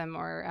 ableism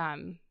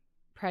or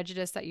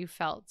prejudice that you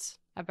felt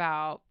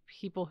about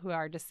people who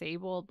are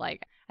disabled.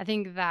 Like, I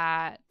think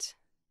that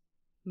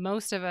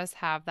most of us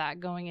have that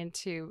going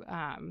into,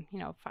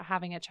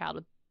 having a child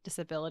with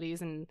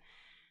disabilities. And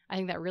I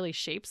think that really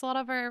shapes a lot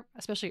of our,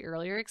 especially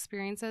earlier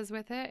experiences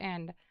with it.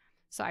 And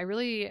so I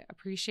really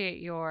appreciate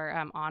your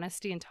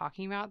honesty in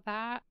talking about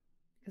that,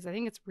 because I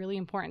think it's really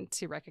important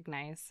to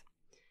recognize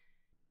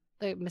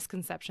the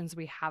misconceptions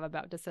we have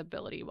about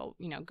disability while,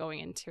 going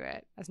into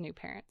it as new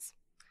parents.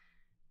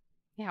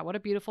 Yeah, what a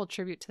beautiful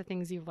tribute to the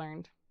things you've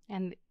learned.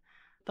 And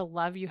the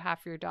love you have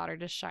for your daughter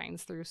just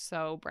shines through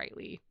so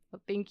brightly. So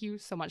thank you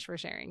so much for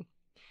sharing.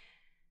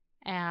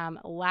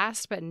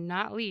 Last but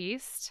not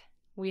least,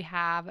 we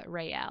have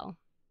Rayel.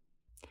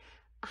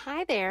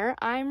 Hi there,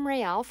 I'm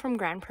Rayel from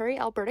Grand Prairie,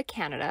 Alberta,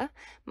 Canada.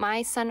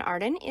 My son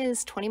Arden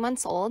is 20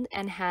 months old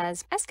and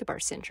has Escobar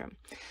syndrome.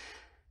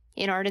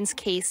 In Arden's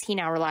case, he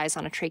now relies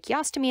on a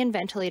tracheostomy and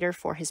ventilator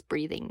for his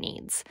breathing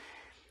needs.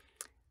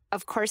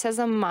 Of course, as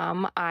a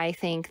mom, I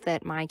think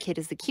that my kid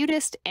is the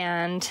cutest,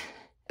 and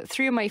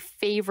 3 of my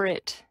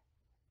favorite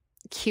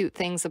cute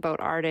things about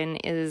Arden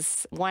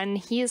is, 1,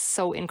 he is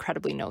so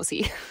incredibly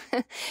nosy.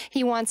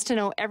 He wants to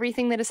know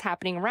everything that is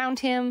happening around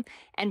him,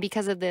 and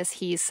because of this,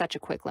 he's such a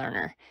quick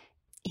learner.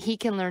 He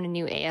can learn a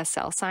new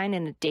ASL sign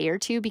in a day or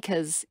 2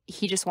 because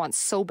he just wants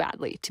so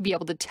badly to be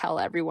able to tell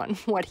everyone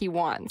what he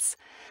wants.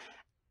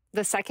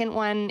 The second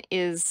one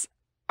is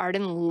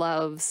Arden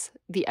loves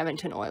the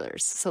Edmonton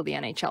Oilers, so the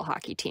NHL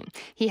hockey team.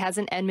 He has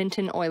an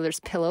Edmonton Oilers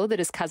pillow that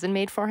his cousin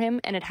made for him,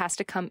 and it has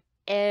to come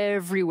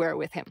everywhere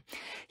with him.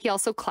 He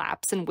also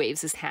claps and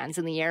waves his hands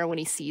in the air when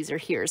he sees or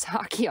hears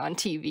hockey on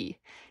TV.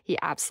 He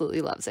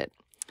absolutely loves it.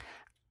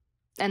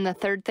 And the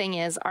third thing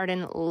is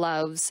Arden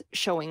loves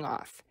showing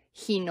off.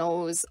 He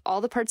knows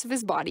all the parts of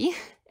his body,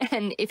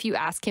 and if you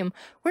ask him,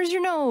 where's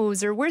your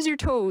nose or where's your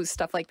toes,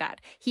 stuff like that,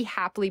 he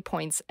happily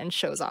points and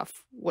shows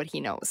off what he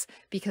knows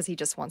because he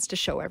just wants to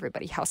show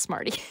everybody how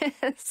smart he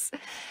is.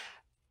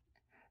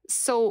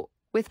 So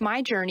with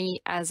my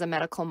journey as a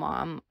medical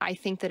mom, I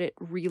think that it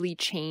really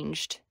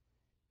changed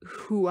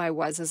who I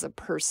was as a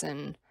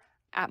person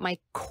at my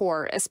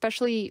core,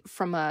 especially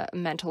from a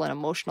mental and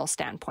emotional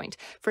standpoint.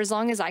 For as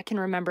long as I can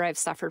remember, I've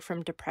suffered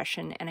from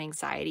depression and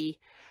anxiety.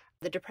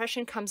 The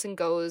depression comes and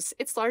goes.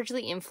 It's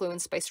largely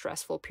influenced by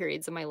stressful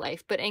periods of my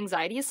life, but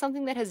anxiety is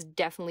something that has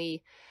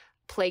definitely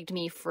plagued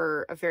me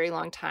for a very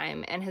long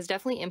time and has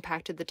definitely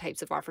impacted the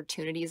types of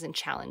opportunities and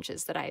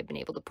challenges that I have been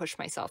able to push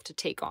myself to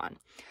take on.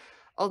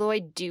 Although I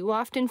do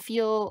often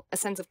feel a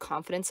sense of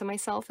confidence in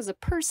myself as a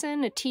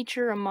person, a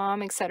teacher, a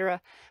mom,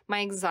 etc., my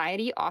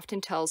anxiety often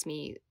tells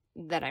me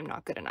that I'm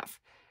not good enough.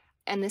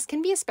 And this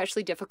can be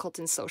especially difficult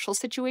in social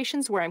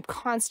situations where I'm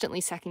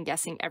constantly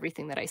second-guessing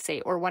everything that I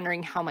say or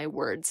wondering how my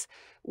words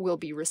will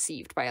be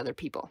received by other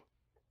people.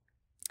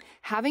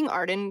 Having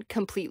Arden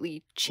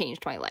completely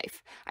changed my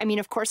life. I mean,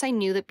 of course, I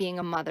knew that being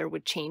a mother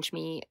would change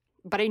me,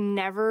 but I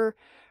never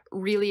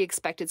really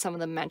expected some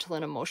of the mental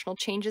and emotional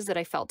changes that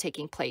I felt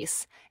taking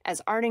place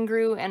as Arden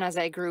grew and as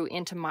I grew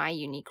into my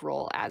unique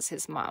role as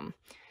his mom.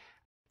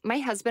 My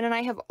husband and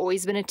I have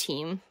always been a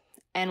team,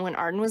 and when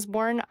Arden was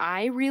born,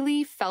 I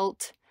really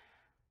felt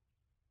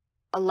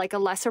like a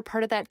lesser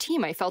part of that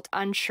team. I felt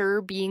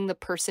unsure being the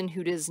person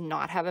who does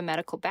not have a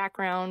medical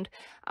background.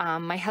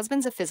 My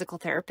husband's a physical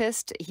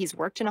therapist. He's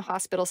worked in a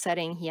hospital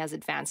setting. He has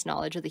advanced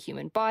knowledge of the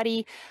human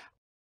body.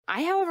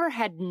 I, however,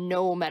 had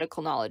no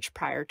medical knowledge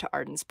prior to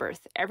Arden's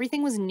birth.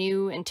 Everything was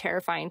new and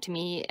terrifying to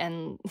me,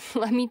 and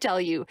let me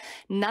tell you,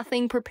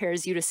 nothing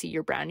prepares you to see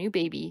your brand new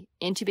baby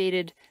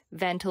intubated,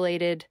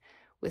 ventilated,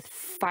 with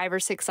 5 or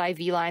 6 IV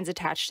lines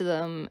attached to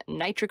them,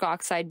 nitric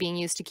oxide being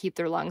used to keep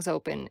their lungs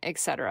open,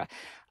 etc.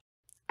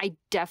 I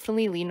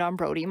definitely leaned on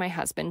Brody, my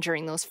husband,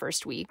 during those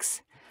first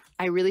weeks.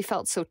 I really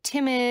felt so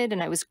timid,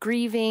 and I was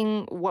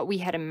grieving what we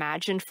had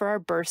imagined for our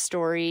birth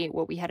story,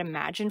 what we had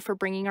imagined for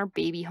bringing our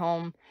baby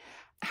home.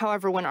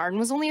 However, when Arden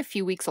was only a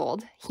few weeks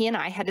old, he and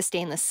I had to stay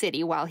in the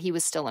city while he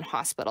was still in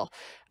hospital.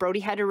 Brody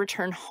had to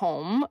return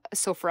home,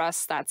 so for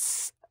us,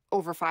 that's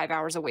over 5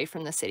 hours away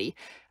from the city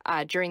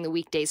during the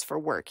weekdays for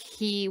work.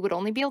 He would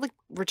only be able to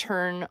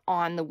return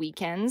on the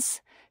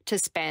weekends to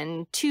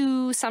spend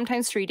 2,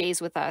 sometimes 3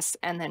 days with us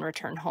and then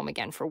return home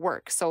again for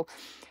work. So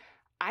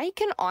I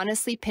can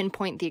honestly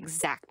pinpoint the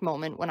exact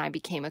moment when I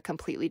became a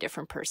completely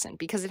different person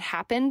because it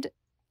happened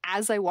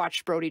as I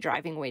watched Brody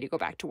driving away to go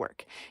back to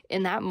work.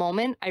 In that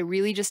moment, I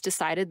really just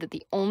decided that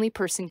the only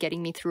person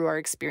getting me through our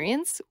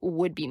experience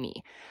would be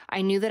me.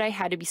 I knew that I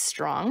had to be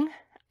strong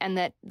and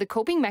that the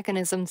coping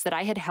mechanisms that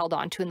I had held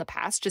on to in the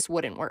past just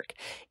wouldn't work.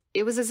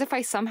 It was as if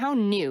I somehow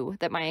knew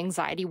that my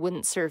anxiety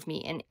wouldn't serve me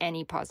in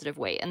any positive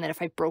way, and that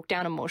if I broke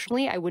down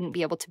emotionally, I wouldn't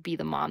be able to be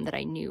the mom that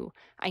I knew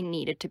I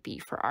needed to be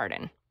for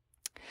Arden.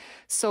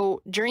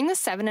 So during the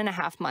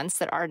 7.5 months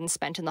that Arden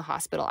spent in the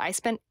hospital, I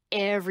spent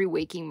every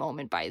waking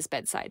moment by his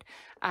bedside.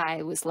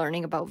 I was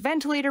learning about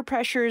ventilator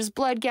pressures,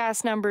 blood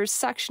gas numbers,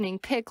 suctioning,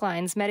 PICC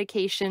lines,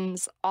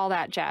 medications, all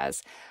that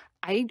jazz.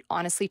 I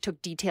honestly took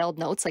detailed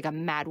notes like a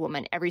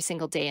madwoman every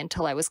single day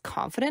until I was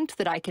confident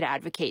that I could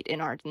advocate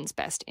in Arden's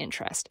best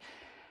interest.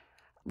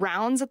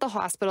 Rounds at the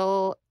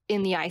hospital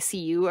in the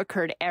ICU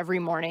occurred every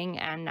morning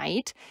and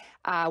night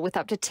with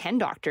up to 10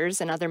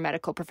 doctors and other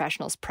medical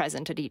professionals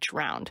present at each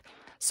round.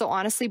 So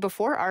honestly,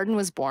 before Arden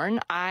was born,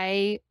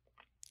 I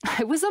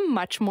was a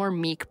much more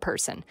meek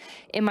person.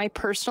 In my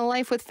personal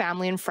life with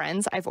family and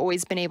friends, I've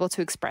always been able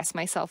to express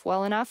myself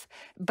well enough.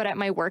 But at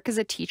my work as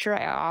a teacher,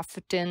 I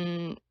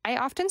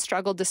often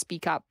struggled to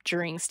speak up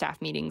during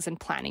staff meetings and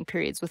planning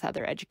periods with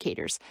other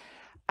educators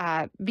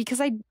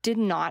because I did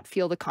not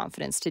feel the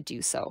confidence to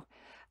do so.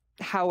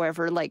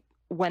 However,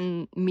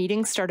 when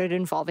meetings started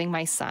involving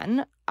my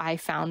son, I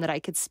found that I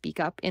could speak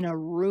up in a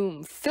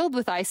room filled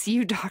with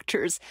ICU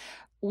doctors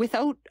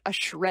without a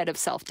shred of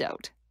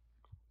self-doubt.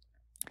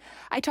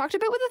 I talked a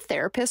bit with a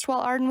therapist while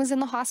Arden was in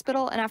the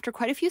hospital, and after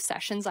quite a few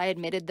sessions, I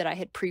admitted that I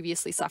had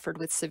previously suffered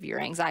with severe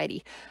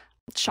anxiety.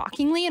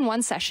 Shockingly, in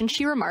one session,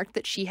 she remarked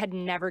that she had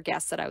never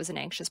guessed that I was an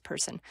anxious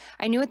person.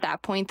 I knew at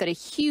that point that a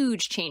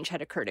huge change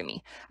had occurred in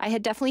me. I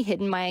had definitely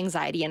hidden my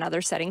anxiety in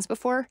other settings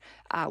before,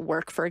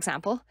 work, for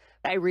example.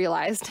 I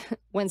realized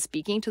when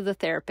speaking to the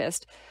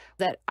therapist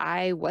that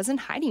I wasn't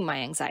hiding my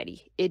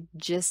anxiety. It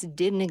just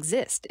didn't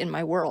exist in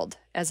my world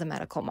as a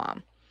medical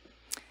mom.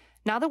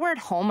 Now that we're at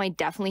home, I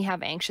definitely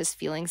have anxious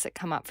feelings that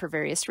come up for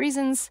various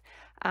reasons.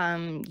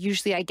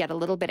 Usually I get a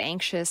little bit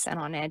anxious and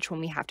on edge when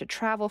we have to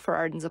travel for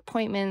Arden's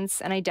appointments,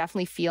 and I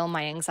definitely feel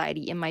my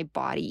anxiety in my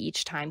body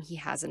each time he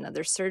has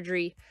another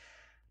surgery.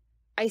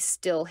 I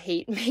still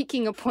hate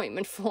making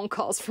appointment phone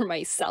calls for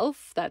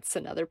myself. That's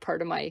another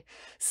part of my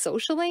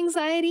social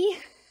anxiety.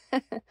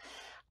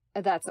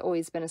 That's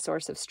always been a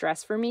source of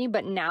stress for me,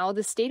 but now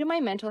the state of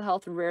my mental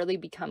health rarely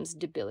becomes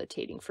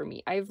debilitating for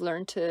me. I've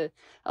learned to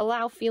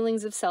allow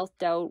feelings of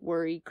self-doubt,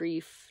 worry,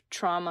 grief,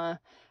 trauma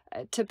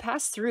to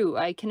pass through.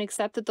 I can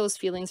accept that those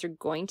feelings are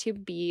going to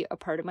be a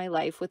part of my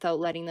life without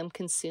letting them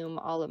consume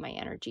all of my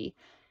energy.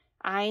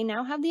 I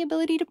now have the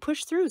ability to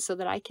push through so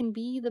that I can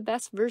be the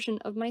best version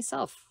of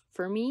myself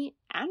for me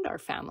and our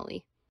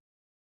family.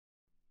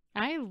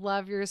 I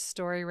love your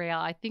story, Rayel.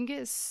 I think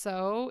it's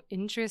so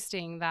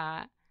interesting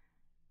that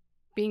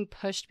being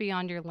pushed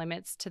beyond your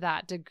limits to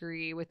that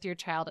degree with your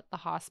child at the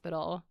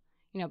hospital,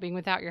 being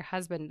without your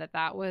husband,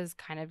 that was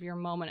kind of your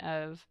moment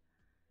of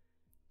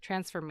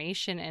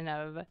transformation and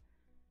of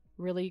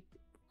really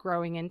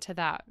growing into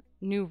that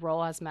new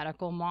role as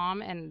medical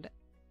mom. And,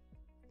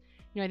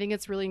 I think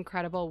it's really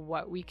incredible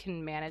what we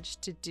can manage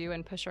to do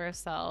and push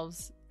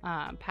ourselves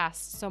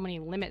past so many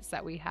limits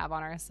that we have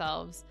on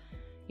ourselves,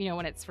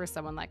 when it's for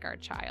someone like our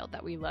child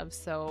that we love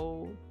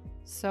so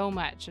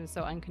much and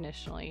so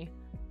unconditionally.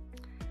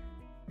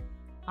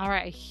 All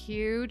right, a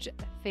huge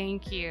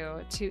thank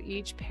you to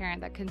each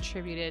parent that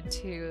contributed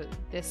to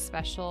this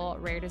special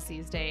Rare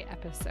Disease Day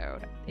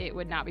episode. It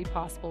would not be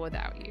possible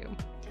without you.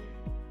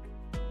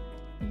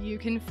 You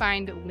can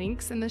find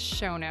links in the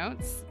show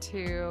notes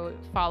to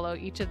follow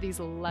each of these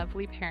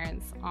lovely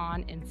parents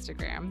on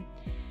Instagram.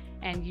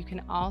 And you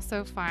can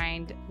also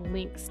find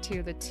links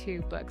to the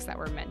 2 books that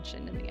were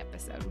mentioned in the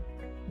episode.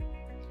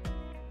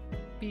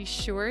 Be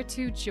sure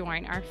to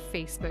join our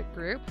Facebook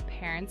group,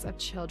 Parents of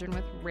Children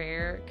with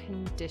Rare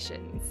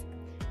Conditions.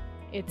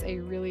 It's a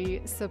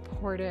really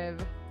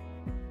supportive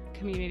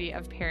community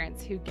of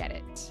parents who get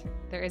it.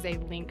 There is a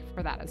link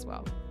for that as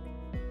well.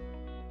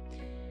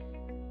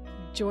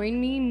 Join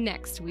me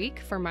next week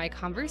for my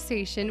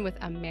conversation with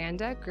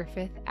Amanda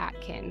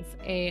Griffith-Atkins,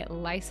 a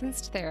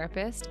licensed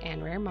therapist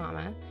and rare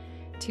mama,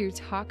 to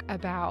talk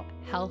about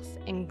health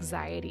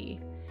anxiety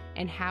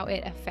and how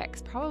it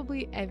affects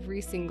probably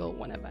every single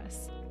one of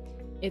us.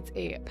 It's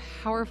a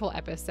powerful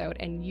episode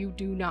and you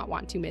do not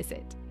want to miss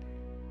it.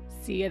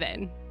 See you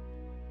then.